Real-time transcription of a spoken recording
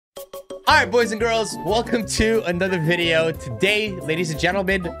All right, boys and girls, welcome to another video. Today, ladies and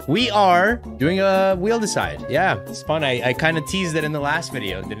gentlemen, we are doing a wheel decide. Yeah, it's fun. I kind of teased it in the last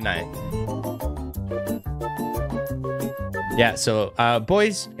video, didn't I? Yeah, so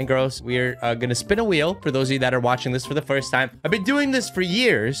boys and girls, we're gonna spin a wheel. For those of you that are watching this for the first time, I've been doing this for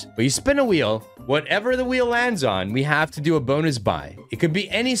years, but you spin a wheel, whatever the wheel lands on, we have to do a bonus buy. It could be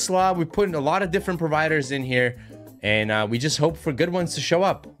any slot. We put in a lot of different providers in here, and we just hope for good ones to show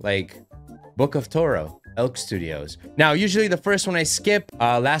up, like Book of Toro, Elk Studios. Now, usually the first one I skip.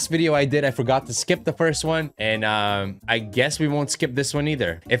 Last video I did, I forgot to skip the first one, and I guess we won't skip this one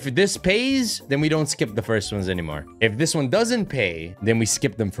either. If this pays, then we don't skip the first ones anymore. If this one doesn't pay, then we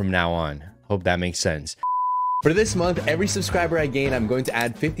skip them from now on. Hope that makes sense. For this month, every subscriber I gain, I'm going to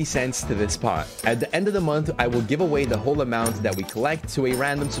add 50 cents to this pot. At the end of the month, I will give away the whole amount that we collect to a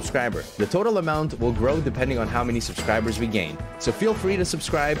random subscriber. The total amount will grow depending on how many subscribers we gain. So feel free to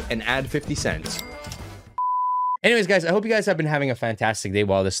subscribe and add 50 cents. Anyways, guys, I hope you guys have been having a fantastic day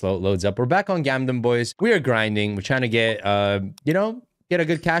while this loads up. We're back on Gamdom, boys. We are grinding. We're trying to get, you know, get a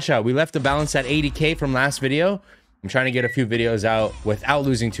good cash out. We left the balance at 80K from last video. I'm trying to get a few videos out without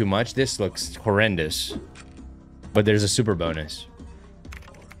losing too much. This looks horrendous. But there's a super bonus.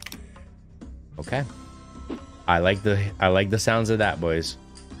 Okay. I like the sounds of that, boys.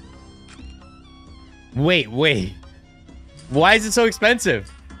 Wait. Why is it so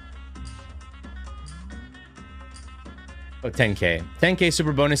expensive? Oh, 10K. 10K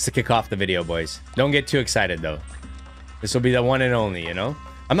super bonus to kick off the video, boys. Don't get too excited, though. This will be the one and only, you know?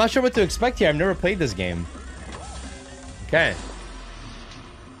 I'm not sure what to expect here. I've never played this game. Okay.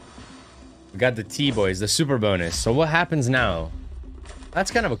 We got the T, boys, the super bonus. So what happens now?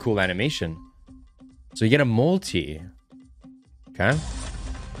 That's kind of a cool animation. So you get a multi. Okay.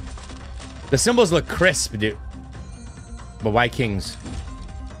 The symbols look crisp, dude. But why kings?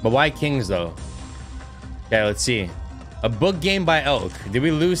 But why kings, though? Okay, let's see. A book game by Elk. Did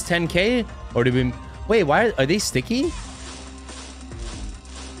we lose 10K? Or did we... Wait, why are they sticky?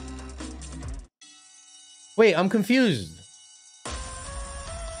 Wait, I'm confused.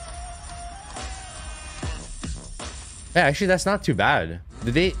 Yeah, actually, that's not too bad.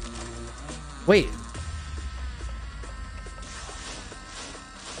 Did they... Wait.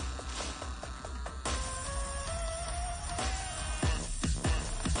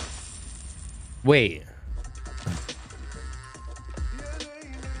 Wait.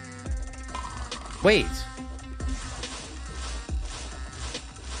 Wait.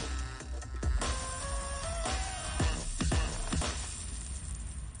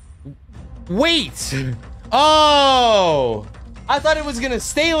 Wait. Oh, I thought it was gonna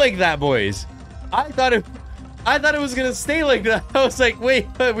stay like that, boys. I thought it was gonna stay like that. I was like, wait,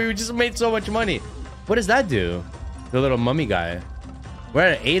 we just made so much money. What does that do? The little mummy guy. We're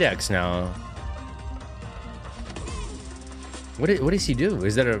at 8x now. What does he do?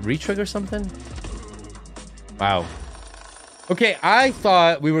 Is that a retrig or something? Wow. Okay, I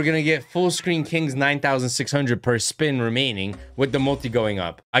thought we were gonna get full screen kings 9,600 per spin remaining with the multi going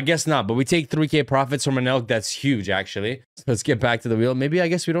up. I guess not, but we take 3K profits from an elk. That's huge, actually. So let's get back to the wheel. Maybe I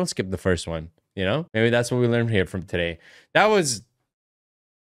guess we don't skip the first one, you know? Maybe that's what we learned here from today. That was...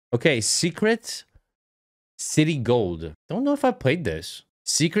 Okay, Secret City Gold. Don't know if I played this.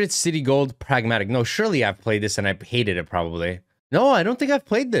 Secret City Gold Pragmatic. No, surely I've played this and I hated it probably. No, I don't think I've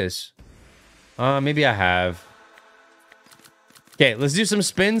played this. Maybe I have. Okay, let's do some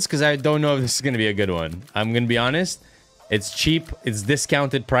spins because I don't know if this is going to be a good one. I'm going to be honest. It's cheap. It's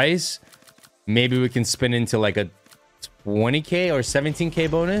discounted price. Maybe we can spin into like a 20K or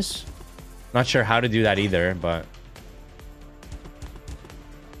 17K bonus. Not sure how to do that either, but...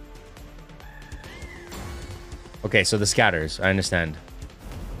 Okay, so the scatters. I understand.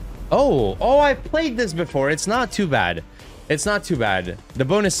 Oh, I played this before. It's not too bad. It's not too bad. The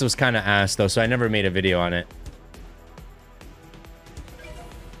bonus was kind of ass, though, so I never made a video on it.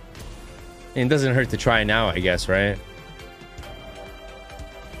 It doesn't hurt to try now, I guess, right?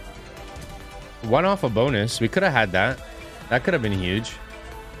 One off a bonus. We could have had that. That could have been huge.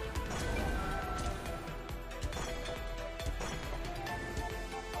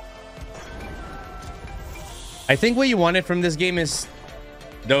 I think what you wanted from this game is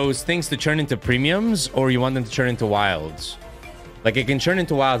those things to turn into premiums, or you want them to turn into wilds. Like, it can turn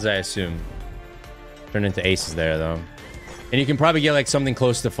into wilds, I assume. Turn into aces there, though. And you can probably get like something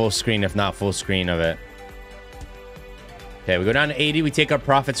close to full screen, if not full screen of it. Okay, we go down to 80. We take our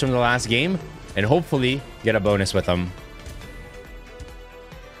profits from the last game and hopefully get a bonus with them.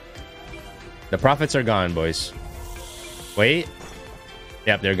 The profits are gone, boys. Wait.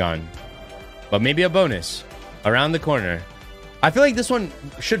 Yep, they're gone. But maybe a bonus around the corner. I feel like this one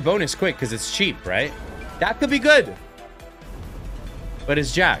should bonus quick because it's cheap, right? That could be good. But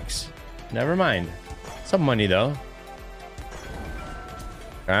it's jacks. Never mind. Some money, though.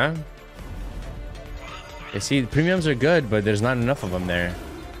 Huh? You see, the premiums are good, but there's not enough of them there.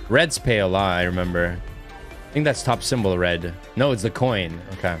 Reds pay a lot, I remember. I think that's top symbol red. No, it's the coin.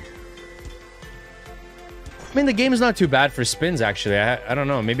 Okay. I mean, the game is not too bad for spins, actually. I don't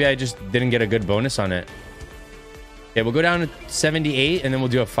know. Maybe I just didn't get a good bonus on it. Okay, we'll go down to 78, and then we'll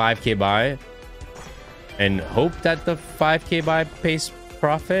do a 5K buy. And hope that the 5K buy pays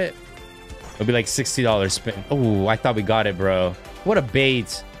profit. It'll be like $60 spin. Oh, I thought we got it, bro. What a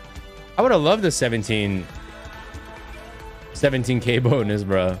bait. I would have loved the 17K bonus,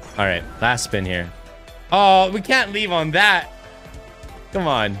 bro. All right, last spin here. Oh, we can't leave on that. Come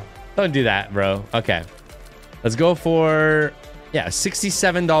on. Don't do that, bro. Okay. Let's go for, yeah,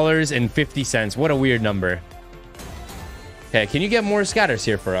 $67.50. What a weird number. Okay, can you get more scatters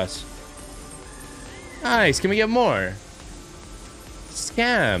here for us? Nice. Can we get more?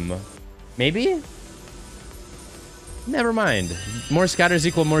 Scam. Maybe? Never mind. More scatters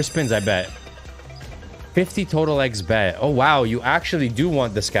equal more spins, I bet. 50 total X bet. Oh, wow. You actually do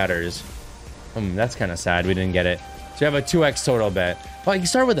want the scatters. That's kind of sad. We didn't get it. So you have a 2X total bet. Oh, you can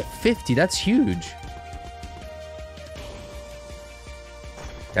start with a 50. That's huge.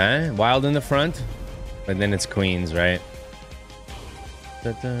 Okay. Wild in the front. But then it's queens, right?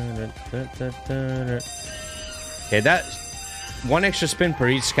 Okay, that... one extra spin per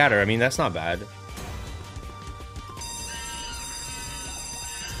each scatter. I mean, that's not bad.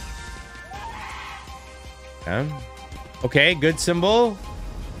 Okay, good symbol.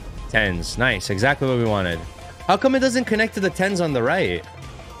 Tens. Nice. Exactly what we wanted. How come it doesn't connect to the tens on the right?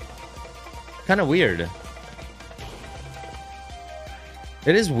 Kind of weird.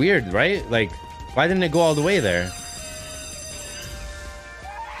 It is weird, right? Like, why didn't it go all the way there?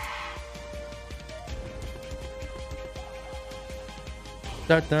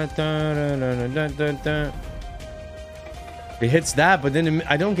 It hits that, but then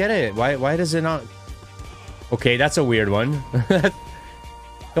I don't get it. Why does it not? Okay, that's a weird one.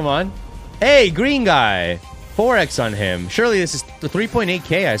 Come on. Hey, green guy. 4x on him. Surely this is the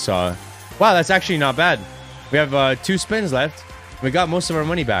 3.8k I saw. Wow, that's actually not bad. We have 2 spins left. We got most of our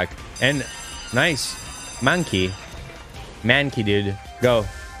money back. And nice. Mankey, dude. Go.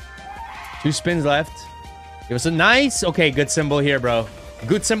 2 spins left. It was a nice. Okay, good symbol here, bro.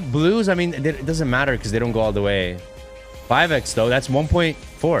 Good blues. I mean, it doesn't matter because they don't go all the way. 5x though. That's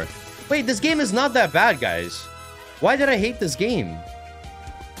 1.4. Wait, this game is not that bad, guys. Why did I hate this game?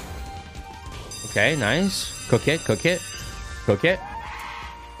 Okay, nice. Cook it, cook it, cook it.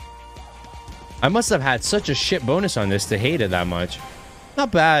 I must have had such a shit bonus on this to hate it that much.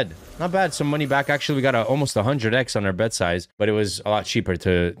 Not bad. Not bad. Some money back. Actually, we got almost 100x on our bet size, but it was a lot cheaper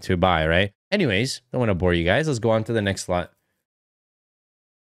to buy, right? Anyways, don't want to bore you guys. Let's go on to the next lot.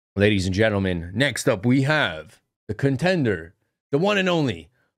 Ladies and gentlemen, next up we have the contender, the one and only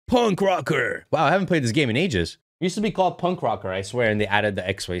Punk Rocker. Wow, I haven't played this game in ages. It used to be called Punk Rocker, I swear, and they added the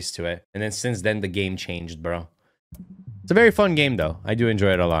X-Ways to it. And then since then, the game changed, bro. It's a very fun game, though. I do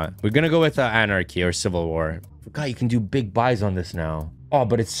enjoy it a lot. We're gonna go with Anarchy or Civil War. Forgot you can do big buys on this now. Oh,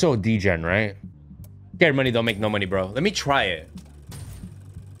 but it's so degen, right? Scared money don't make no money, bro. Let me try it.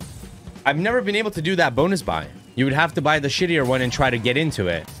 I've never been able to do that bonus buy. You would have to buy the shittier one and try to get into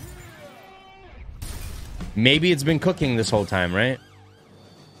it. Maybe it's been cooking this whole time, right?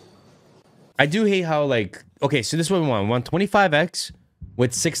 I do hate how, like... Okay, so this is what we want. We want 25x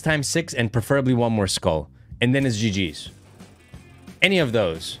with 6x6 and preferably one more skull. And then it's GG's. Any of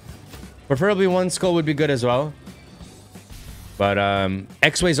those. Preferably one skull would be good as well. But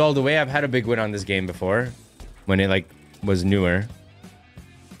X-Ways all the way. I've had a big win on this game before. When it, like, was newer.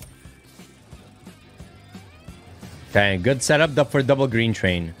 Okay, good setup for double green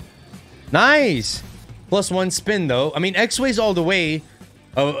train. Nice! Plus 1 spin, though. I mean, X-Ways all the way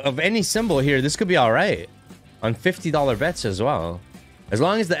of any symbol here. This could be all right. On $50 bets as well. As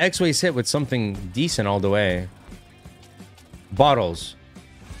long as the X-Ways hit with something decent all the way. Bottles.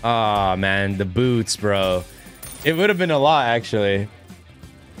 Ah, man. The boots, bro. It would have been a lot, actually.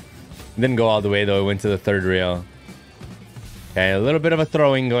 Didn't go all the way, though. It went to the third reel. Okay, a little bit of a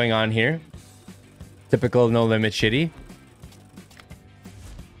throwing going on here. Typical no limit shitty.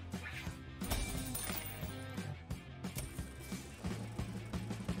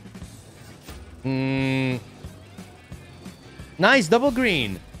 Nice, double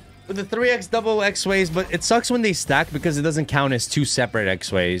green. With the 3x double X-Ways, but it sucks when they stack because it doesn't count as 2 separate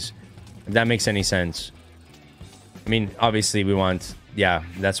X-Ways. If that makes any sense. I mean, obviously we want... Yeah,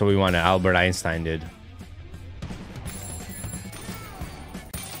 that's what we wanted. Albert Einstein did.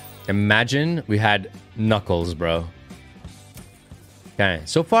 Imagine we had Knuckles, bro. Okay,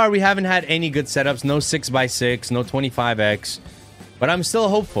 so far we haven't had any good setups. No 6x6, no 25x. But I'm still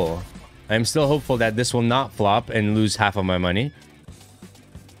hopeful. I'm still hopeful that this will not flop and lose half of my money.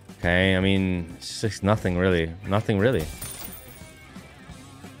 Okay, I mean, it's just nothing really. Nothing really.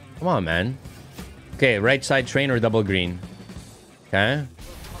 Come on, man. Okay, right side train or double green. Okay.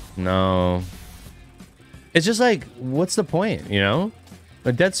 No. It's just like, what's the point, you know?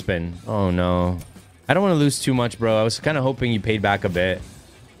 A dead spin. Oh, no. I don't want to lose too much, bro. I was kind of hoping you paid back a bit.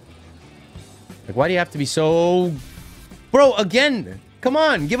 Like, why do you have to be so... Bro, again, come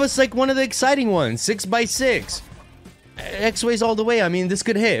on. Give us, like, one of the exciting ones. 6x6. X-ways all the way. I mean, this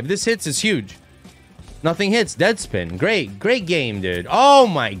could hit. If this hits, it's huge. Nothing hits. Dead spin. Great. Great game, dude. Oh,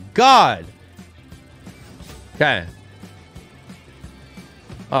 my God. Okay.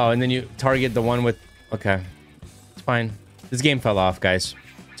 Oh, and then you target the one with... Okay. It's fine. This game fell off, guys.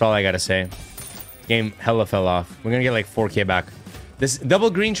 That's all I gotta say. Game hella fell off. We're gonna get like 4K back. This double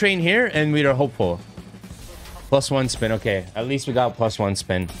green train here, and we are hopeful. +1 spin. Okay. At least we got +1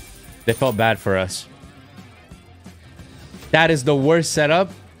 spin. They felt bad for us. That is the worst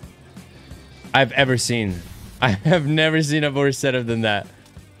setup I've ever seen. I have never seen a worse setup than that.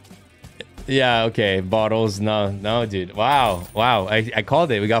 Yeah, okay. Bottles. No, dude. Wow. I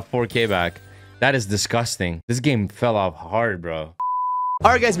called it. We got 4K back. That is disgusting. This game fell off hard, bro.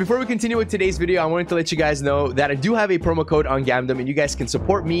 Alright guys, before we continue with today's video, I wanted to let you guys know that I do have a promo code on Gamdom and you guys can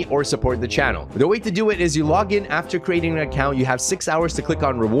support me or support the channel. The way to do it is you log in after creating an account. You have 6 hours to click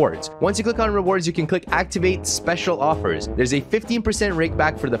on rewards. Once you click on rewards, you can click activate special offers. There's a 15% rake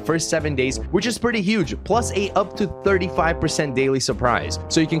back for the first 7 days, which is pretty huge, plus a up to 35% daily surprise.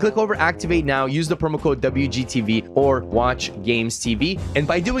 So you can click over activate now, use the promo code WGTV or WatchGamesTV. And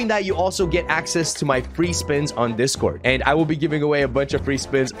by doing that, you also get access to my free spins on Discord. And I will be giving away a bunch of free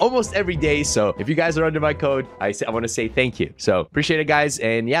spins almost every day. So if you guys are under my code, I want to say thank you. So appreciate it, guys.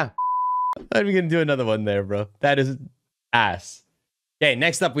 And yeah, I'm gonna do another one there, bro. That is ass. Okay,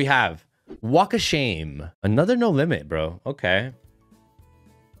 next up we have Walk of Shame. Another no limit, bro. Okay.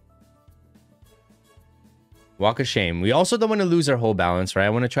 Walk of Shame. We also don't want to lose our whole balance, right? I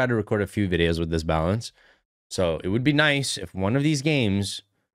want to try to record a few videos with this balance. So it would be nice if one of these games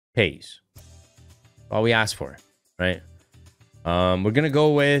pays. All we ask for, right? We're gonna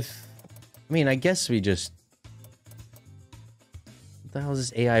go with, I mean, I guess we just, what the hell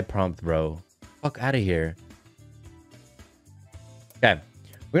is this AI prompt, bro? Fuck out of here. Okay,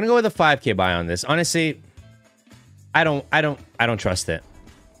 we're gonna go with a 5K buy on this. Honestly, I don't trust it.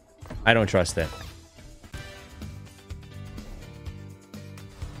 I don't trust it.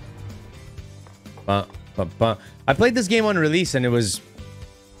 I played this game on release and it was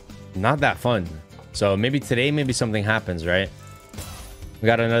not that fun. So maybe today, maybe something happens, right? We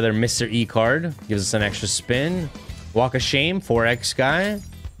got another Mr. E card. Gives us an extra spin. Walk of Shame, 4X guy.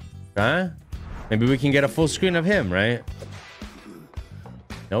 Huh? Maybe we can get a full screen of him, right?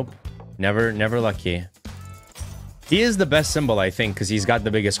 Nope. Never lucky. He is the best symbol, I think, because he's got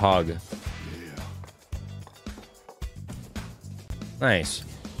the biggest hog. Nice.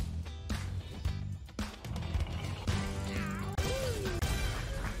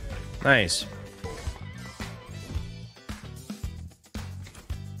 Nice.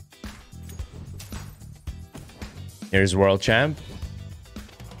 Here's World Champ.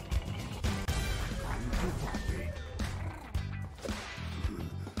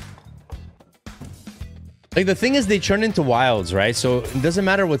 Like, the thing is, they turn into wilds, right? So it doesn't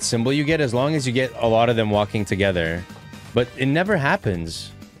matter what symbol you get as long as you get a lot of them walking together. But it never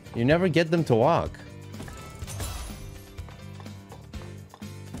happens. You never get them to walk.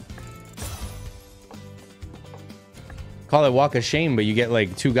 Call it Walk of Shame, but you get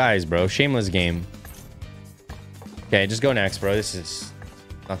like 2 guys, bro. Shameless game. Okay, just go next, bro. This is...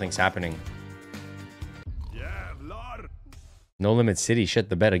 Nothing's happening. No Limit City. Shit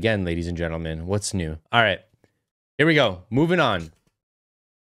the bed again, ladies and gentlemen. What's new? All right. Here we go. Moving on.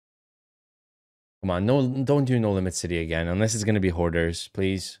 Come on. No, don't do No Limit City again. Unless it's going to be Hoarders,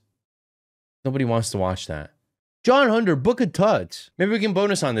 please. Nobody wants to watch that. John Hunter, Book of Tut. Maybe we can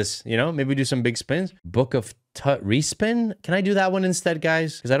bonus on this, you know? Maybe we do some big spins. Book of Tut respin? Can I do that one instead,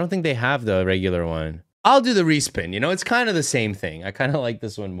 guys? Because I don't think they have the regular one. I'll do the respin, you know? It's kind of the same thing. I kind of like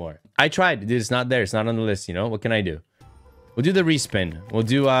this one more. I tried. Dude, it's not there. It's not on the list, you know? What can I do? We'll do the respin. We'll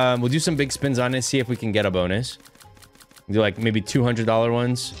do some big spins on it, see if we can get a bonus. We'll do like maybe $200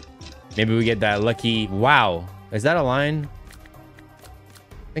 ones. Maybe we get that lucky... Wow. Is that a line?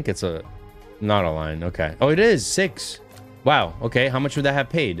 I think it's a... Not a line. Okay. Oh, it is. 6. Wow. Okay. How much would that have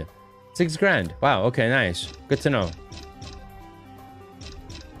paid? 6 grand. Wow. Okay. Nice. Good to know.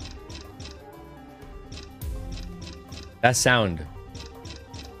 That sound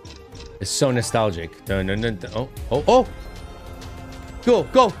is so nostalgic. Dun, dun, dun, dun. Oh, oh, oh. Go,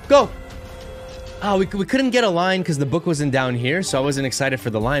 go, go. Oh, we couldn't get a line because the book wasn't down here, so I wasn't excited for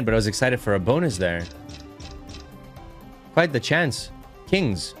the line, but I was excited for a bonus there. Quite the chance.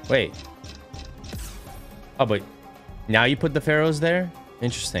 Kings. Wait. Oh, but now you put the pharaohs there?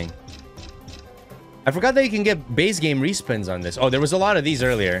 Interesting. I forgot that you can get base game respins on this. Oh, there was a lot of these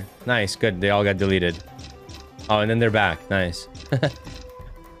earlier. Nice. Good. They all got deleted. Oh, and then they're back. Nice.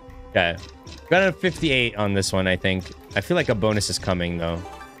 Okay. Got a 58 on this one, I think. I feel like a bonus is coming, though.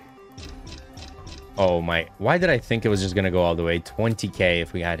 Oh, my. Why did I think it was just going to go all the way? 20K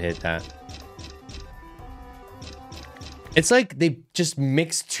if we had hit that. It's like they just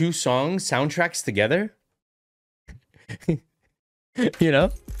mixed two songs, soundtracks together. You know?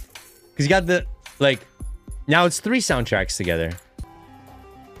 Because you got the... Like, now it's 3 soundtracks together.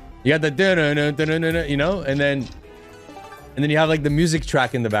 You got the, you know, and then you have like the music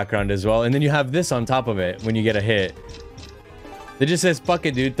track in the background as well, and then you have this on top of it when you get a hit. It just says, "Fuck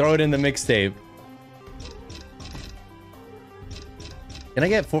it, dude, throw it in the mixtape." Can I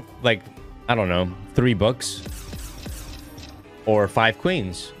get like, I don't know, 3 books or 5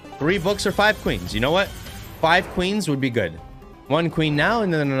 queens? 3 books or 5 queens? You know what? 5 queens would be good. 1 queen now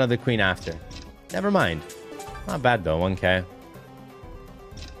and then another queen after. Never mind. Not bad though, 1K.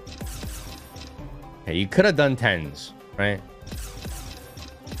 Okay, you could have done 10s, right?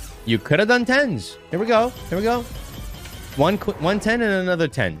 You could have done 10s. Here we go. Here we go. One 10 and another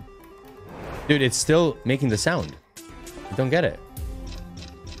 10. Dude, it's still making the sound. I don't get it.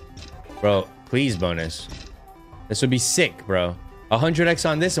 Bro, please bonus. This would be sick, bro. 100x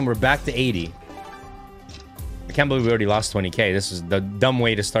on this and we're back to 80. I can't believe we already lost 20K. This is the dumb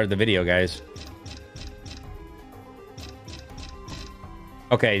way to start the video, guys.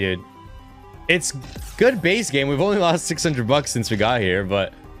 Okay, dude. It's good base game. We've only lost 600 bucks since we got here,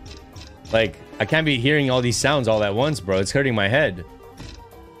 but like I can't be hearing all these sounds all at once, bro. It's hurting my head.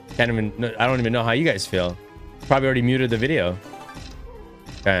 I don't even know how you guys feel. Probably already muted the video.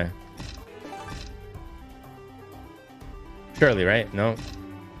 Okay. Surely, right? No.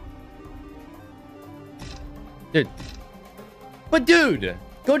 Dude. But dude,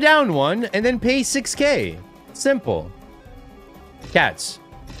 go down 1 and then pay 6K. Simple. Cats.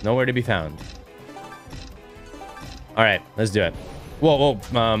 Nowhere to be found. All right, let's do it. Whoa,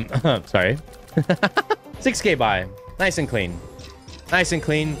 whoa. Sorry. 6K buy. Nice and clean. Nice and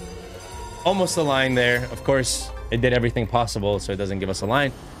clean. Almost a line there. Of course, it did everything possible, so it doesn't give us a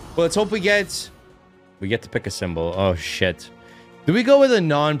line. But let's hope we get to pick a symbol. Oh, shit. Do we go with a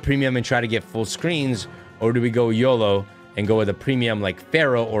non-premium and try to get full screens? Or do we go YOLO and go with a premium like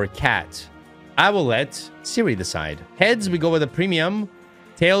Pharaoh or Cat? I will let Siri decide. Heads, we go with a premium.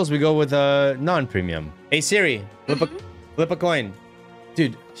 Tails, we go with a non-premium. Hey, Siri, flip a coin.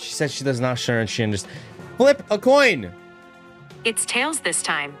 Dude, she said she does not sure and she understands. Flip a coin. It's tails this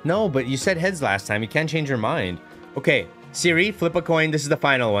time. No, but you said heads last time. You can't change your mind. Okay, Siri, flip a coin. This is the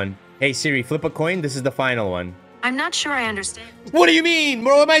final one. Hey, Siri, flip a coin. This is the final one. I'm not sure I understand. What do you mean?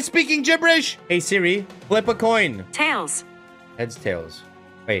 Bro, am I speaking gibberish? Hey, Siri, flip a coin. Tails. Heads, tails.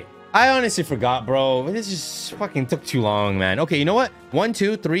 Wait. I honestly forgot, bro. This just fucking took too long, man. Okay, you know what? 1,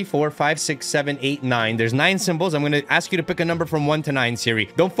 2, 3, 4, 5, 6, 7, 8, 9. There's 9 symbols. I'm gonna ask you to pick a number from 1 to 9, Siri.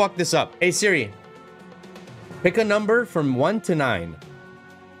 Don't fuck this up. Hey, Siri. Pick a number from 1 to 9.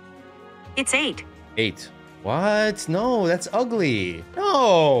 It's 8. 8. What? No, that's ugly.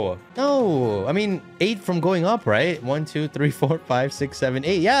 No. No. I mean, 8 from going up, right? 1, 2, 3, 4, 5, 6, 7,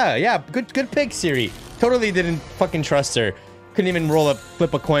 8. Yeah. Good pick, Siri. Totally didn't fucking trust her. Couldn't even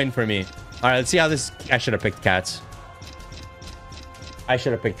flip a coin for me. All right, let's see how this... I should have picked cats. I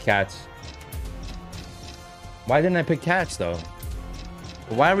should have picked cats. Why didn't I pick cats, though?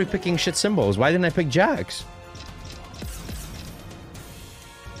 Why are we picking shit symbols? Why didn't I pick jacks?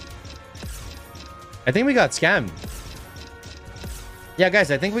 I think we got scammed. Yeah, guys,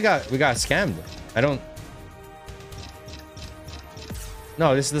 I think we got scammed. I don't...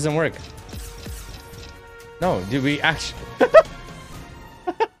 No, this doesn't work. No, dude, we actually...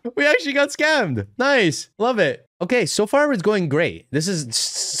 We actually got scammed. Nice. Love it. Okay, so far it's going great. This is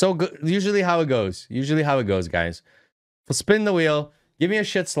so good. Usually how it goes. Usually how it goes, guys. We'll spin the wheel. Give me a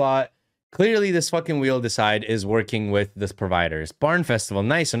shit slot. Clearly, this fucking wheel decide is working with this providers. Barn Festival.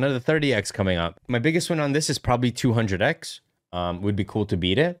 Nice. Another 30x coming up. My biggest win on this is probably 200x. Would be cool to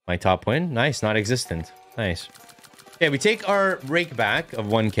beat it. My top win. Nice. Not existent. Nice. Okay, we take our rake back of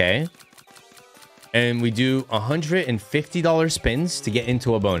 1K. And we do $150 spins to get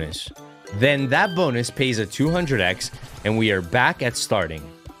into a bonus. Then that bonus pays a 200x, and we are back at starting.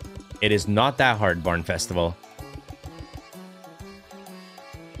 It is not that hard, Barn Festival.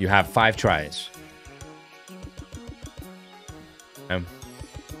 You have 5 tries.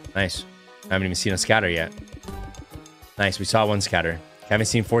 Nice. I haven't even seen a scatter yet. Nice. We saw 1 scatter. Haven't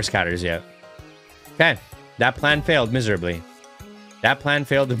seen 4 scatters yet. Okay. That plan failed miserably. That plan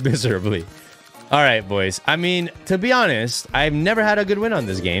failed miserably. All right, boys. I mean, to be honest, I've never had a good win on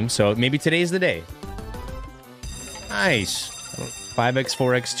this game, so maybe today's the day. Nice. 5x,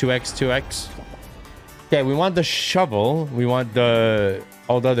 4x, 2x, 2x. Okay, we want the shovel. We want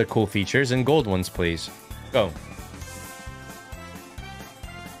all the other cool features and gold ones, please. Go.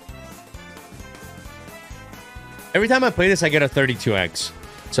 Every time I play this, I get a 32x.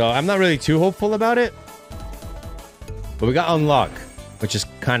 So I'm not really too hopeful about it. But we got unlock, which is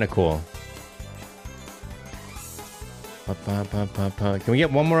kind of cool. Can we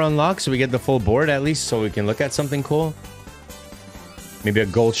get one more unlock so we get the full board at least so we can look at something cool? Maybe a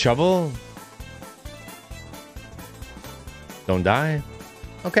gold shovel? Don't die.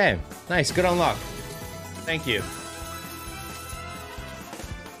 Okay, nice. Good unlock. Thank you.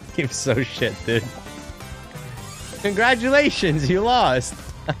 Game's so shit, dude. Congratulations, you lost.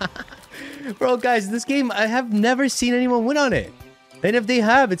 Bro, guys, this game, I have never seen anyone win on it. And if they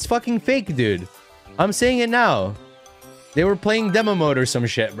have, it's fucking fake, dude. I'm saying it now. They were playing demo mode or some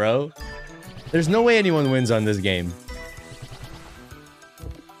shit, bro. There's no way anyone wins on this game.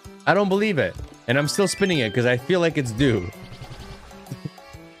 I don't believe it. And I'm still spinning it because I feel like it's due.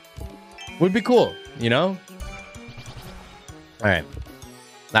 Would be cool, you know? Alright.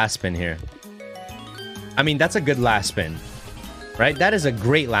 Last spin here. I mean, that's a good last spin. Right? That is a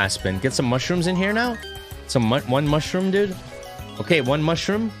great last spin. Get some mushrooms in here now. One mushroom, dude. Okay, 1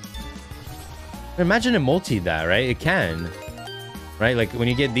 mushroom. Imagine it multied that, right? It can. Right? Like, when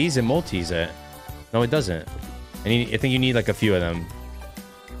you get these, it multis it. No, it doesn't. I think you need, like, a few of them.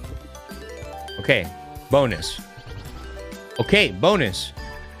 Okay. Bonus. Okay, bonus.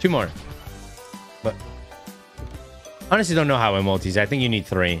 2 more. But honestly, don't know how it multis. I think you need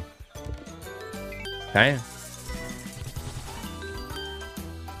 3. Okay.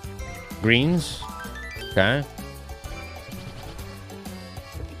 Greens. Okay.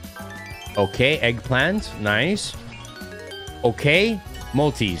 Okay, eggplant. Nice. Okay,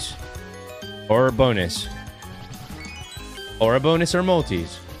 multis. Or a bonus. Or a bonus or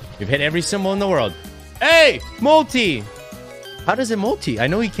multis. You've hit every symbol in the world. Hey, multi! How does it multi? I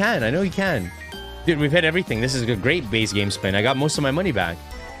know he can. I know he can. Dude, we've hit everything. This is a great base game spin. I got most of my money back.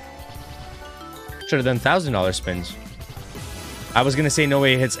 Should have done $1,000 spins. I was going to say no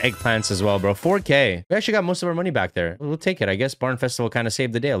way it hits eggplants as well, bro. 4K. We actually got most of our money back there. We'll take it. I guess Barn Festival kind of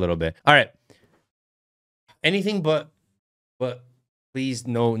saved the day a little bit. All right. Anything but please,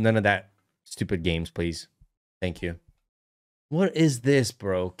 no, none of that stupid games, please. Thank you. What is this,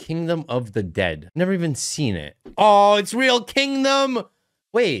 bro? Kingdom of the Dead. Never even seen it. Oh, it's Real Kingdom.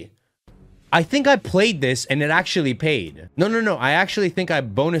 Wait. I think I played this and it actually paid. No. I actually think I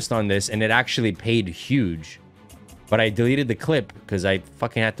bonused on this and it actually paid huge. But I deleted the clip because I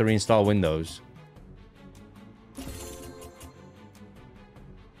fucking had to reinstall Windows.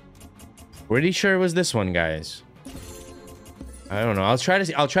 Pretty sure it was this one, guys. I don't know. I'll try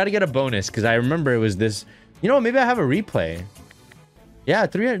to get a bonus because I remember it was this. You know, maybe I have a replay. Yeah,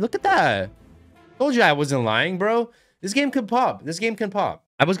 300. Look at that. Told you I wasn't lying, bro. This game could pop. This game can pop.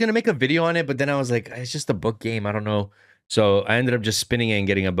 I was gonna make a video on it, but then I was like, it's just a book game. I don't know. So I ended up just spinning it and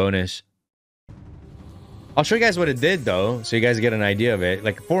getting a bonus. I'll show you guys what it did, though, so you guys get an idea of it.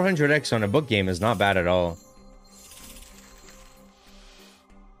 Like, 400x on a book game is not bad at all.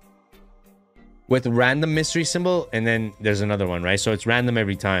 With random mystery symbol, and then there's another one, right? So it's random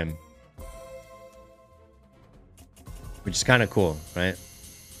every time. Which is kind of cool, right?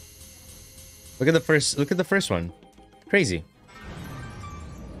 Look at the first one. Crazy.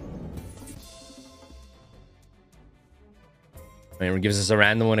 And it gives us a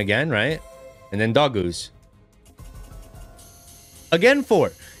random one again, right? And then doggoos. Again,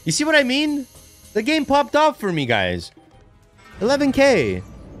 4. You see what I mean? The game popped off for me, guys. 11K.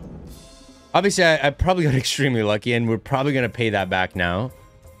 Obviously, I probably got extremely lucky, and we're probably going to pay that back now.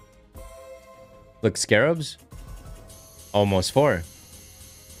 Look, scarabs. Almost 4.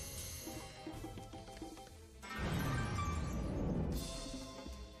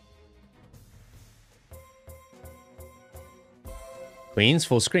 Queens,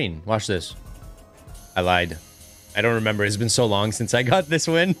 full screen. Watch this. I lied. I don't remember. It's been so long since I got this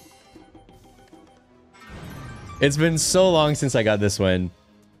win. It's been so long since I got this win.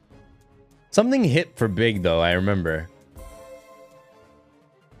 Something hit for big, though. I remember.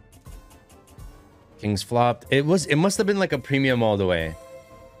 Kings flopped. It must have been like a premium all the way.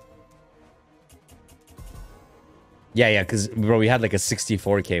 Yeah, yeah, because, bro, we had like a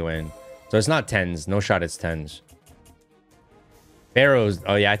 64K win. So it's not 10s. No shot, it's 10s. Pharaohs.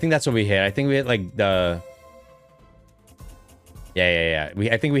 Oh, yeah, I think that's what we hit. I think we hit like the... Yeah.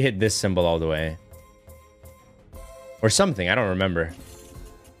 I think we hit this symbol all the way. Or something. I don't remember.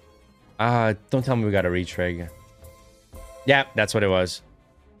 Don't tell me we got a retrig. Yeah, that's what it was.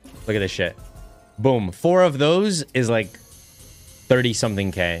 Look at this shit. Boom. 4 of those is like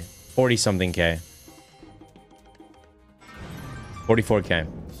 30-something K. 40-something K. 44K.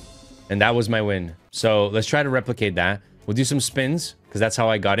 And that was my win. So let's try to replicate that. We'll do some spins, because that's how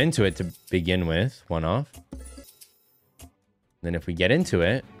I got into it to begin with. One off. Then if we get into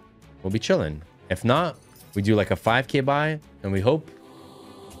it, we'll be chilling. If not, we do like a 5K buy, and we hope.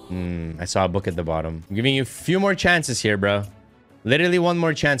 I saw a book at the bottom. I'm giving you a few more chances here, bro. Literally one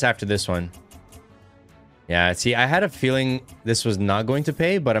more chance after this one. Yeah, see, I had a feeling this was not going to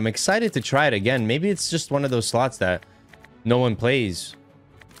pay, but I'm excited to try it again. Maybe it's just one of those slots that no one plays.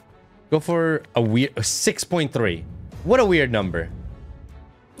 Go for a weird 6.3. What a weird number.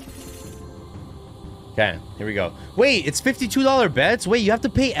 Okay, here we go. Wait, it's $52 bets? Wait, you have to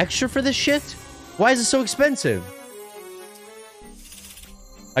pay extra for this shit? Why is it so expensive?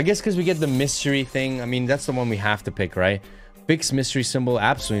 I guess because we get the mystery thing. I mean, that's the one we have to pick, right? Fixed mystery symbol?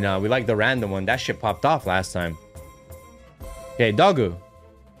 Absolutely not. We like the random one. That shit popped off last time. Okay, Dogu.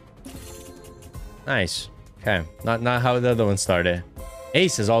 Nice. Okay, not how the other one started.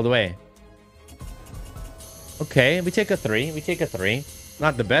 Aces all the way. Okay, we take a 3. We take a 3.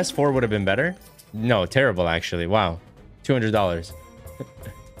 Not the best. 4 would have been better. No, terrible, actually. Wow. $200.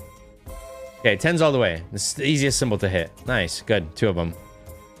 Okay, 10s all the way. This is the easiest symbol to hit. Nice. Good. 2 of them.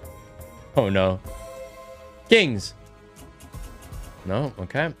 Oh, no. Kings. No.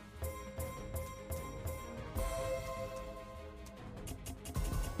 Okay.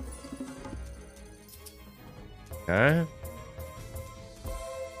 Okay.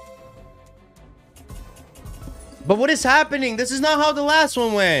 But what is happening? This is not how the last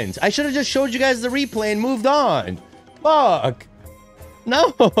one went. I should have just showed you guys the replay and moved on. Fuck.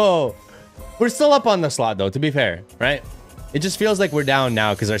 No. We're still up on the slot, though, to be fair, right? It just feels like we're down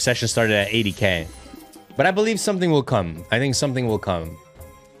now because our session started at 80K. But I believe something will come. I think something will come.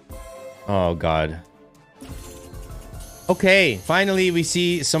 Oh, God. Okay, finally we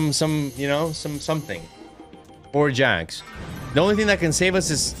see some something. 4 jacks. The only thing that can save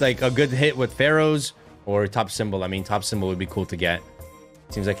us is like a good hit with pharaohs or top symbol. I mean, top symbol would be cool to get.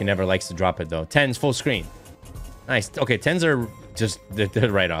 Seems like he never likes to drop it, though. 10s full screen. Nice. Okay, 10s are just...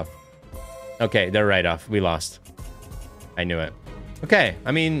 They're right off. Okay, they're right off. We lost. I knew it. Okay,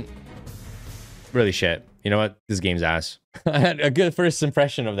 I mean... Really shit. You know what? This game's ass. I had a good first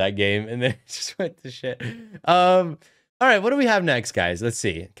impression of that game, and then it just went to shit. All right, what do we have next, guys? Let's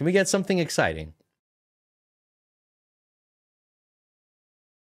see. Can we get something exciting?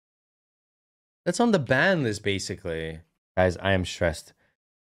 That's on the ban list, basically. Guys, I am stressed.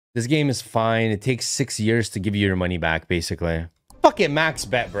 This game is fine. It takes 6 years to give you your money back, basically. Fuck it, max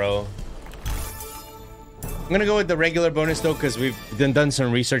bet, bro. I'm gonna go with the regular bonus, though, because we've done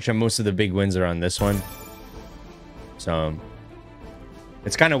some research and most of the big wins are on this one. So,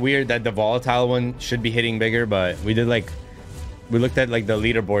 it's kind of weird that the volatile one should be hitting bigger, but we did, like... We looked at, like, the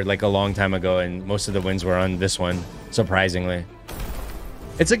leaderboard, like, a long time ago, and most of the wins were on this one, surprisingly.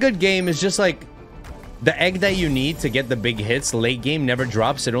 It's a good game. It's just, like... The egg that you need to get the big hits late game never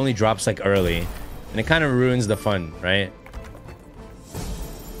drops. It only drops like early. And it kind of ruins the fun, right?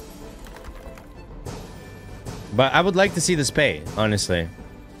 But I would like to see this pay, honestly.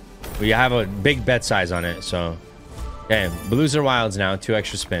 We have a big bet size on it, so... Okay, blues are wilds now. 2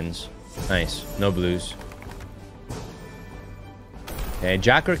 extra spins. Nice. No blues. Okay,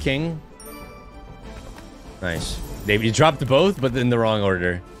 jack or king. Nice. You dropped both, but in the wrong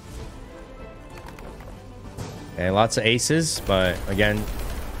order. Okay, lots of aces, but again,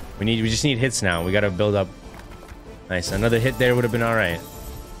 we just need hits now. We gotta build up. Nice, another hit there would have been all right.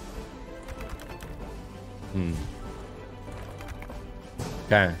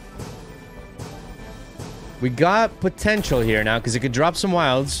 Okay. We got potential here now because it could drop some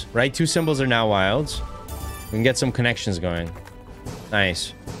wilds, right? 2 symbols are now wilds. We can get some connections going.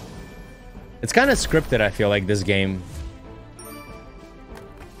 Nice. It's kind of scripted, I feel like, this game.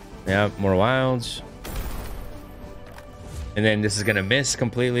 Yeah, more wilds. And then this is gonna miss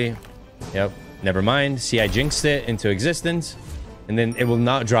completely. Yep, never mind. See, I jinxed it into existence. And then it will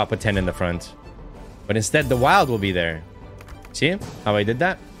not drop a 10 in the front. But instead, the wild will be there. See how I did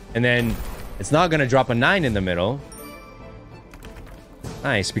that? And then it's not gonna drop a 9 in the middle.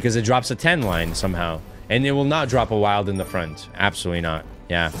 Nice, because it drops a 10 line somehow. And it will not drop a wild in the front. Absolutely not.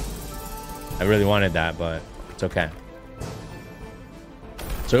 Yeah. I really wanted that, but it's okay.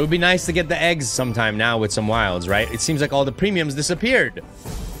 So it would be nice to get the eggs sometime now with some wilds, right? It seems like all the premiums disappeared.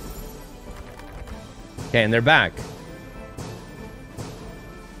 Okay, and they're back.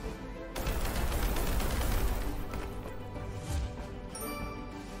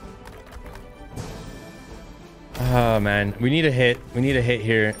 Oh, man. We need a hit. We need a hit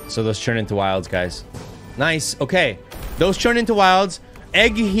here. So those turn into wilds, guys. Nice. Okay. Those turn into wilds.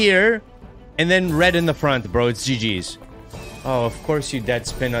 Egg here. And then red in the front, bro. It's GG's. Oh, of course you dead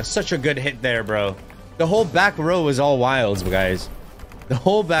spin us. Such a good hit there, bro. The whole back row was all wilds, guys. The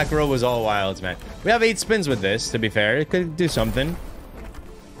whole back row was all wilds, man. We have 8 spins with this, to be fair. It could do something.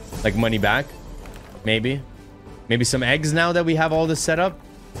 Like money back. Maybe. Maybe some eggs now that we have all this set up.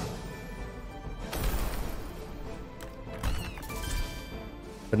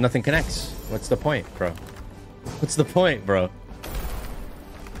 But nothing connects. What's the point, bro? What's the point, bro?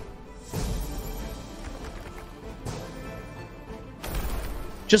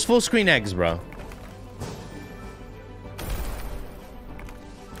 Just full screen eggs, bro.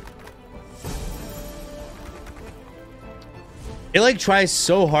 It like tries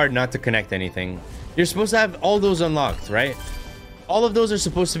so hard not to connect anything. You're supposed to have all those unlocked, right? All of those are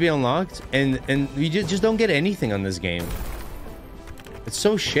supposed to be unlocked, and you just don't get anything on this game. It's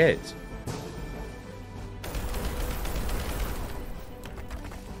so shit.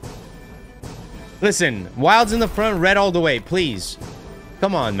 Listen, wilds in the front, red all the way, please.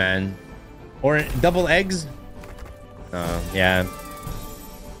 Come on, man. Or double eggs. Yeah.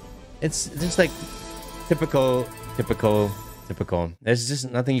 It's just like typical. There's just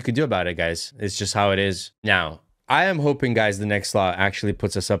nothing you can do about it, guys. It's just how it is. Now, I am hoping, guys, the next slot actually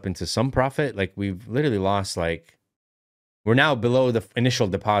puts us up into some profit. Like, we've literally lost, like... We're now below the initial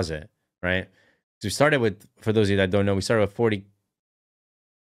deposit, right? So we started with, for those of you that don't know, we started with 40. It's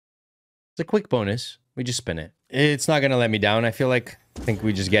a quick bonus. We just spin it. It's not going to let me down. I think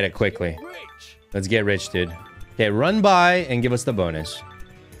we just get it quickly. Let's get rich, dude. Okay, run by and give us the bonus.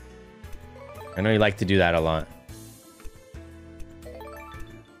 I know you like to do that a lot.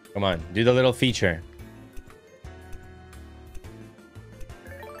 Come on, do the little feature.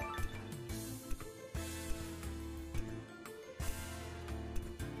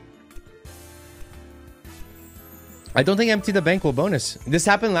 I don't think empty the bank will bonus. This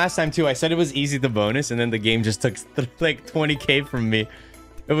happened last time too. I said it was easy to bonus, and then the game just took like 20k from me.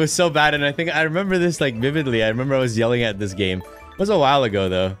 It was so bad, and I think I remember this like vividly. I remember I was yelling at this game. It was a while ago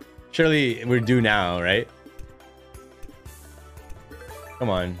though. Surely we're due now, right? Come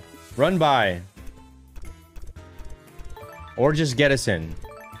on, run by, or just get us in.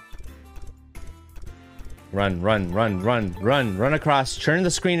 Run across. Turn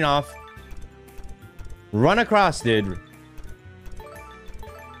the screen off. Run across, dude.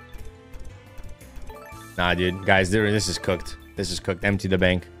 Nah, dude. Guys, this is cooked. This is cooked. Empty the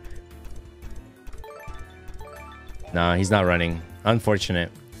bank. Nah, he's not running.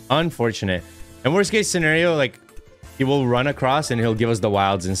 Unfortunate. Unfortunate. And worst case scenario, like, he will run across and he'll give us the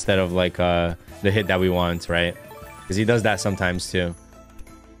wilds instead of, like, the hit that we want, right? Because he does that sometimes, too.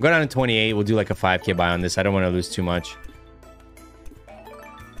 Go down to 28. We'll do, like, a 5k buy on this. I don't want to lose too much.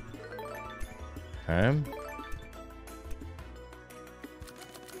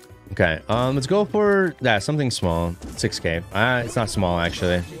 Okay, let's go for something small. 6k. It's not small,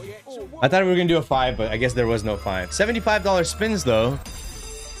 actually. I thought we were gonna do a 5, but I guess there was no 5. $75 spins though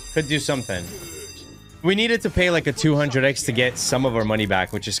could do something. We needed to pay like a 200x to get some of our money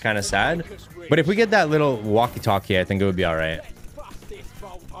back, which is kind of sad. But if we get that little walkie-talkie, I think it would be all right.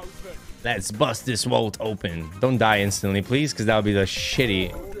 Let's bust this vault open. Don't die instantly, please, because that would be the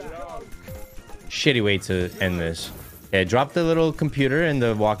shitty way to end this. Okay, drop the little computer and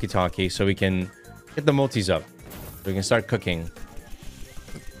the walkie-talkie so we can get the multis up. So we can start cooking.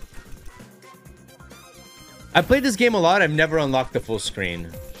 I've played this game a lot. I've never unlocked the full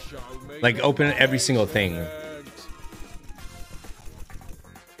screen. Like, open every single thing.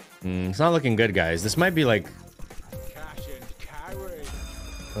 It's not looking good, guys. This might be like...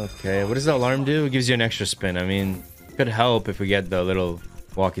 Okay, what does the alarm do? It gives you an extra spin. I mean, it could help if we get the little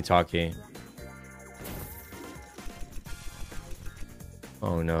walkie-talkie.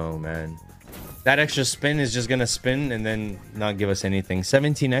 Oh no, man. That extra spin is just gonna spin and then not give us anything.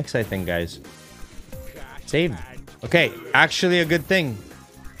 17x, I think, guys. Saved. Okay, actually a good thing.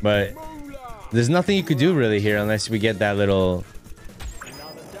 But there's nothing you could do really here unless we get that little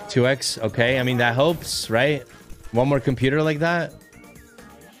 2x. Okay, I mean, that helps, right? One more computer like that.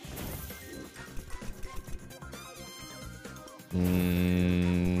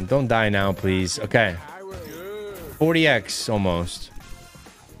 Don't die now, please. Okay. 40x almost.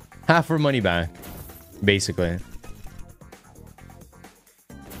 Half our money back, basically.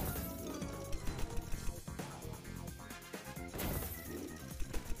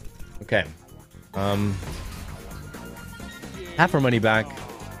 Half our money back.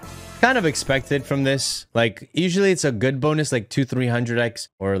 Kind of expected from this. Like, usually it's a good bonus, like 200-300x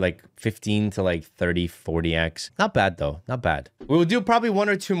or like 15 to like 30-40x. Not bad though, not bad. We'll do probably 1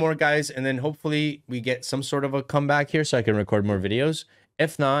 or 2 more, guys, and then hopefully we get some sort of a comeback here so I can record more videos.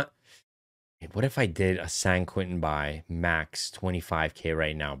 If not, what if I did a San Quentin buy max 25k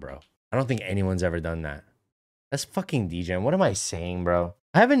right now, bro? I don't think anyone's ever done that. That's fucking DJing. What am I saying, bro?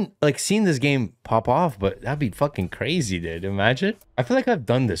 I haven't like seen this game pop off, but that'd be fucking crazy, dude. Imagine. I feel like I've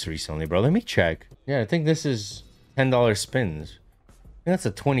done this recently, bro. Let me check. Yeah, I think this is $10 spins. I think that's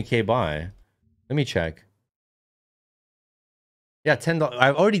a 20k buy. Let me check. Yeah, $10.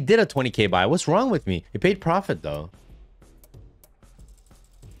 I already did a 20k buy. What's wrong with me? It paid profit though.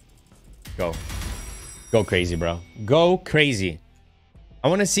 Go. Go crazy, bro. Go crazy. I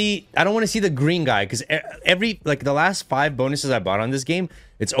want to see, I don't want to see the green guy because every, like the last 5 bonuses I bought on this game,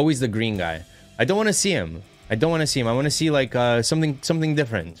 it's always the green guy. I don't want to see him. I don't want to see him. I want to see like something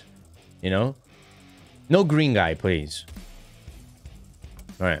different, you know? No green guy, please.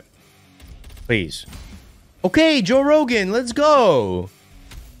 All right. Please. Okay, Joe Rogan, let's go.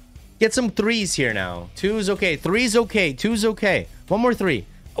 Get some 3s here now. 2's okay. 3's okay. 2's okay. One more 3.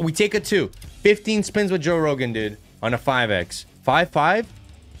 Oh, we take a 2. 15 spins with Joe Rogan, dude, on a 5x. 5-5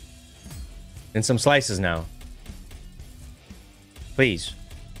 and some slices now, please.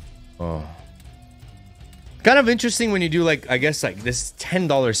 Oh, kind of interesting when you do like, I guess like this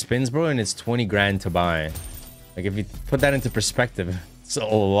 $10 spins, bro, and it's 20 grand to buy. Like if you put that into perspective, it's a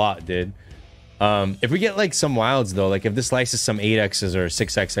lot, dude. If we get like some wilds though, like if this slices some 8x's or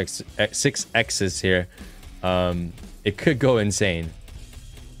 6x's here, it could go insane.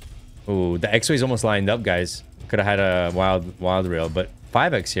 Ooh, the X-Way's almost lined up, guys. Could have had a wild reel, but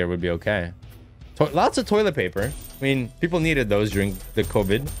 5x here would be okay. Lots of toilet paper. I mean, people needed those during the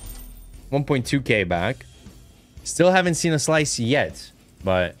COVID. 1.2k back. Still haven't seen a slice yet,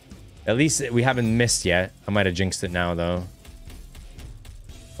 but at least we haven't missed yet. I might have jinxed it now though.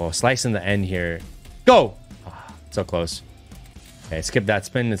 Oh, slice in the end here. Go! Oh, so close. Okay, skip that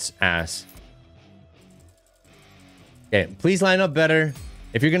spin. It's ass. Okay, please line up better.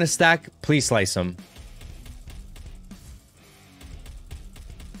 If you're gonna stack, please slice them.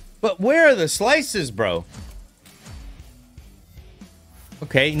 But where are the slices, bro?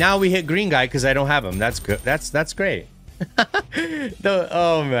 Okay, now we hit green guy because I don't have him. That's good. That's great.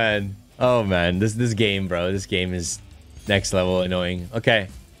 Oh man. Oh man. This game, bro. This game is next level annoying. Okay.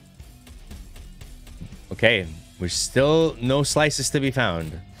 Okay. There's still no slices to be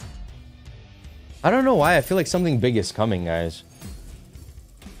found. I don't know why. I feel like something big is coming, guys.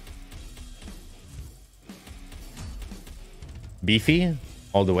 Beefy?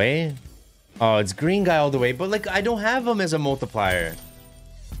 All the way? Oh, it's green guy all the way. But like, I don't have him as a multiplier.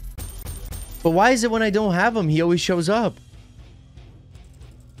 But why is it when I don't have him, he always shows up?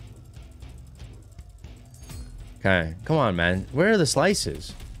 Okay, come on, man. Where are the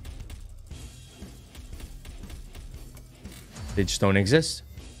slices? They just don't exist.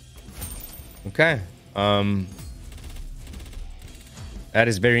 Okay. That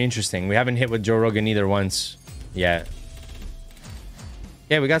is very interesting. We haven't hit with Joe Rogan either once yet.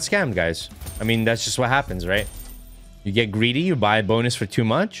 Yeah, we got scammed, guys. I mean, that's just what happens, right? You get greedy, you buy a bonus for too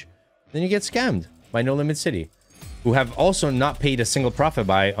much, then you get scammed by No Limit City, who have also not paid a single profit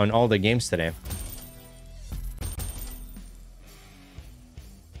buy on all the games today.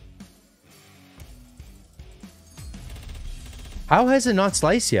 How has it not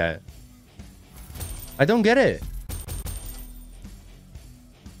sliced yet? I don't get it.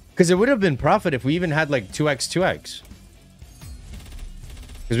 Because it would have been profit if we even had like 2x, 2x.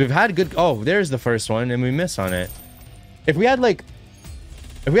 Because we've had good... Oh, there's the first one, and we miss on it. If we had, like...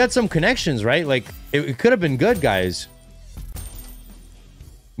 If we had some connections, right? Like, it could have been good, guys.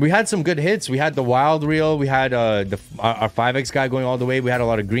 We had some good hits. We had the wild reel. We had our 5x guy going all the way. We had a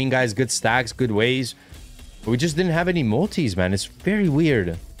lot of green guys, good stacks, good ways. But we just didn't have any multis, man. It's very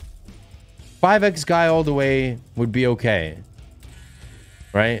weird. 5x guy all the way would be okay.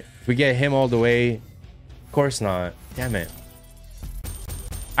 Right? If we get him all the way... Of course not. Damn it.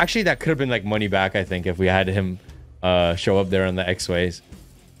 Actually, that could have been like money back, I think, if we had him show up there on the X-Ways.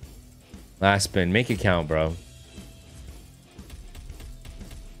 Last spin. Make it count, bro.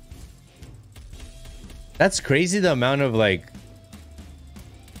 That's crazy, the amount of, like...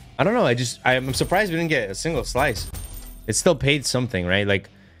 I don't know. I'm surprised we didn't get a single slice. It still paid something, right? Like,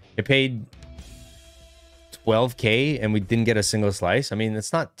 it paid 12k and we didn't get a single slice. I mean,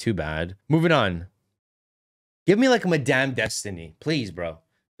 it's not too bad. Moving on. Give me like a Madame Destiny. Please, bro.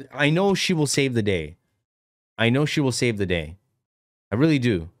 I know she will save the day. I know she will save the day. I really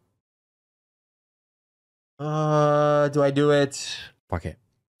do. Do I do it? Fuck it.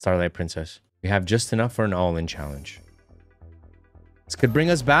 Starlight Princess. We have just enough for an all-in challenge. This could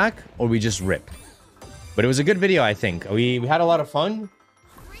bring us back, or we just rip. But it was a good video, I think. We had a lot of fun.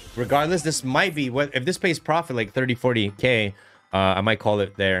 Regardless, this might be what if this pays profit like 30, 40K, I might call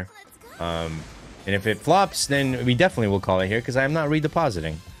it there. And if it flops, then we definitely will call it here because I'm not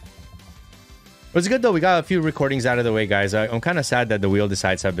redepositing. It was good though. We got a few recordings out of the way, guys. I'm kind of sad that the wheel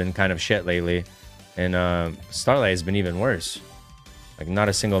decides have been kind of shit lately. And Starlight has been even worse. Like not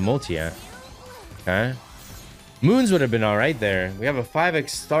a single multi yet. Okay. Moons would have been all right there. We have a 5x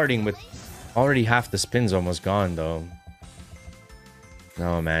starting with already half the spins almost gone though.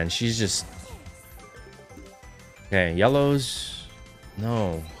 No, man. She's just... Okay, yellows.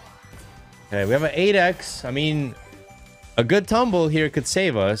 No. Okay, we have an 8x. I mean, a good tumble here could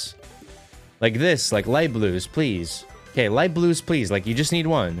save us. Like this, like light blues, please. Okay, light blues, please. Like, you just need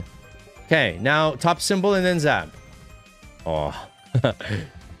one. Okay, now top symbol and then zap. Oh.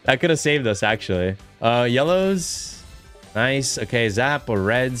 That could have saved us, actually. Yellows. Nice. Okay, zap or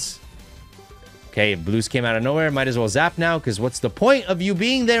reds. Okay, blues came out of nowhere. Might as well zap now, because what's the point of you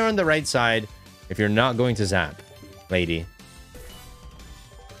being there on the right side if you're not going to zap, lady?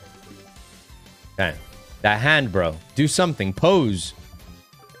 Okay. That hand, bro. Do something. Pose.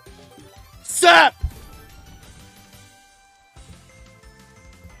 Zap!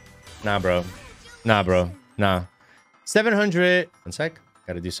 Nah, bro. Nah, bro. Nah. 700. One sec.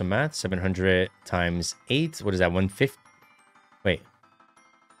 Gotta do some math. 700 times 8. What is that? 150? Wait.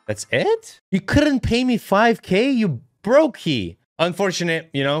 That's it? You couldn't pay me 5K? You broke he. Unfortunate,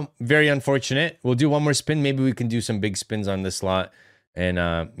 you know, very unfortunate. We'll do one more spin. Maybe we can do some big spins on this slot. And,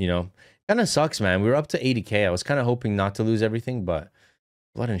 you know, kind of sucks, man. We were up to 80K. I was kind of hoping not to lose everything, but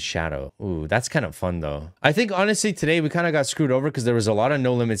Blood and Shadow. Ooh, that's kind of fun, though. I think, honestly, today we kind of got screwed over because there was a lot of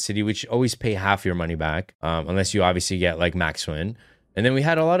No Limit City, which always pay half your money back, unless you obviously get, like, max win. And then we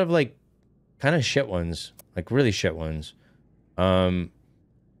had a lot of, like, kind of shit ones. Like, really shit ones.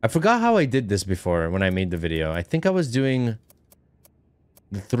 I forgot how I did this before when I made the video. I think I was doing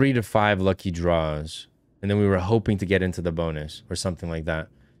the 3 to 5 lucky draws. And then we were hoping to get into the bonus or something like that.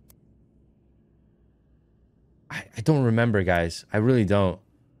 I don't remember, guys. I really don't.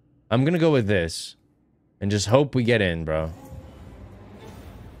 I'm going to go with this. And just hope we get in, bro.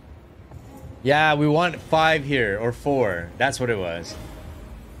 Yeah, we want 5 here. Or 4. That's what it was.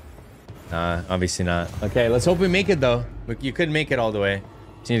 Nah, obviously not. Okay, let's hope we make it, though. You could make it all the way.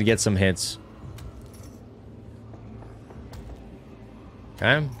 Just need to get some hits.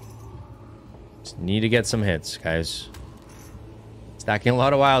 Okay. Just need to get some hits, guys. Stacking a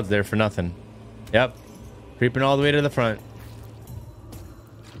lot of wilds there for nothing. Yep. Creeping all the way to the front.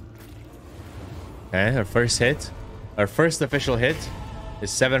 Okay, our first hit. Our first official hit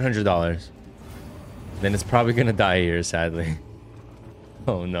is $700. Then it's probably gonna die here, sadly.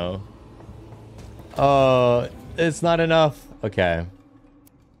 Oh, no. Oh, it's not enough. Okay.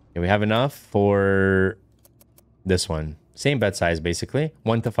 We have enough for this one. Same bet size, basically.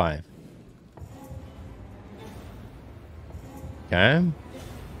 1 to 5. Okay.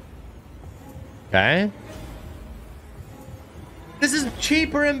 Okay. This is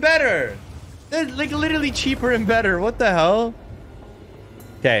cheaper and better. It's like literally cheaper and better. What the hell?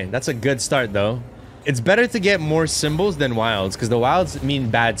 Okay, that's a good start, though. It's better to get more symbols than wilds, because the wilds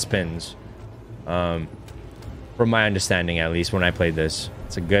mean bad spins. From my understanding, at least, when I played this.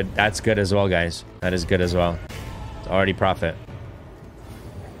 That's good as well, guys. That is good as well. It's already profit.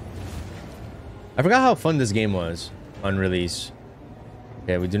 I forgot how fun this game was on release.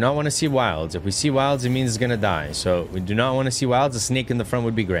 Okay, we do not want to see wilds. If we see wilds, it means it's gonna die. So we do not want to see wilds. A snake in the front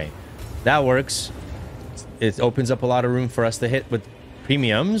would be great. That works. It opens up a lot of room for us to hit with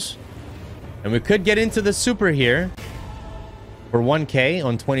premiums. And we could get into the super here for 1K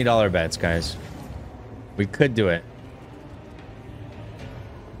on $20 bets, guys. We could do it.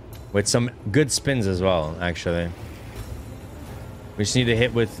 With some good spins as well, actually. We just need to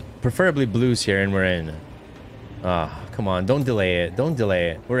hit with preferably blues here, and we're in. Ah, oh, come on. Don't delay it. Don't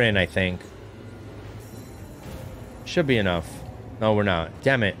delay it. We're in, I think. Should be enough. No, we're not.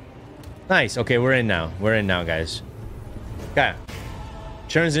 Damn it. Nice. Okay, we're in now. We're in now, guys. Okay.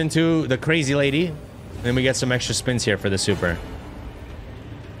 Turns into the crazy lady. And then we get some extra spins here for the super.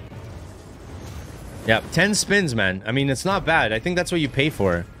 Yep, 10 spins, man. I mean, it's not bad. I think that's what you pay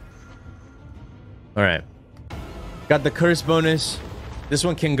for. All right. Got the curse bonus. This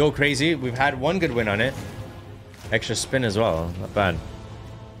one can go crazy. We've had one good win on it. Extra spin as well. Not bad.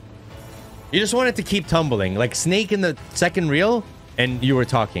 You just want it to keep tumbling. Like snake in the second reel, and you were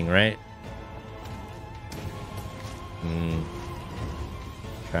talking, right?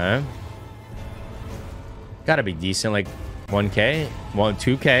 Okay. Gotta be decent, like 1K,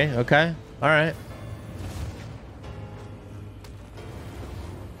 2K. Okay, all right.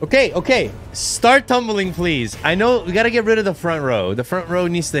 Okay. Start tumbling, please. I know we gotta get rid of the front row. The front row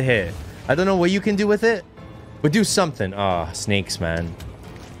needs to hit. I don't know what you can do with it, but do something. Oh, snakes, man.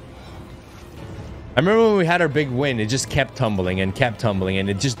 I remember when we had our big win, it just kept tumbling and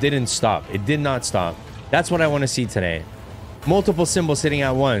it just didn't stop. It did not stop. That's what I want to see today. Multiple symbols hitting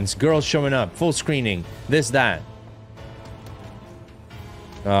at once. Girls showing up. Full screening. This, that.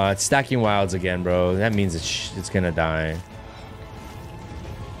 It's stacking wilds again, bro. That means it's gonna die.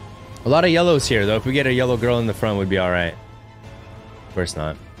 A lot of yellows here, though. If we get a yellow girl in the front, we'd be all right. Of course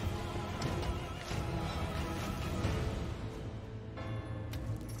not.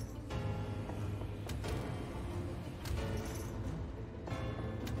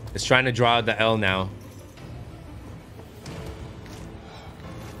 It's trying to draw out the L now.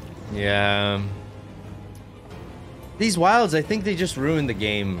 Yeah. These wilds, I think they just ruined the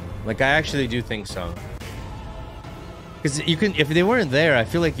game. Like, I actually do think so. Because you can, if they weren't there, I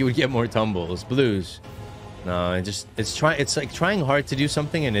feel like you would get more tumbles. Blues. No, it's like trying hard to do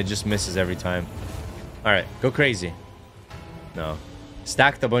something and it just misses every time. All right, go crazy. No.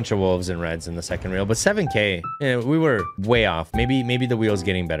 Stacked a bunch of wolves and reds in the second reel, but 7K. Yeah, we were way off. Maybe the wheel's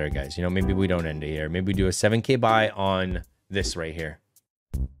getting better, guys. You know, maybe we don't end it here. Maybe we do a 7K buy on this right here.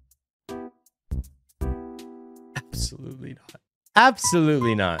 Absolutely not.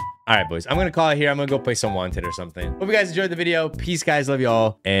 Absolutely not. All right, boys. I'm going to call it here. I'm going to go play some Wanted or something. Hope you guys enjoyed the video. Peace, guys. Love you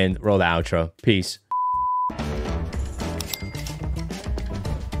all. And roll the outro. Peace.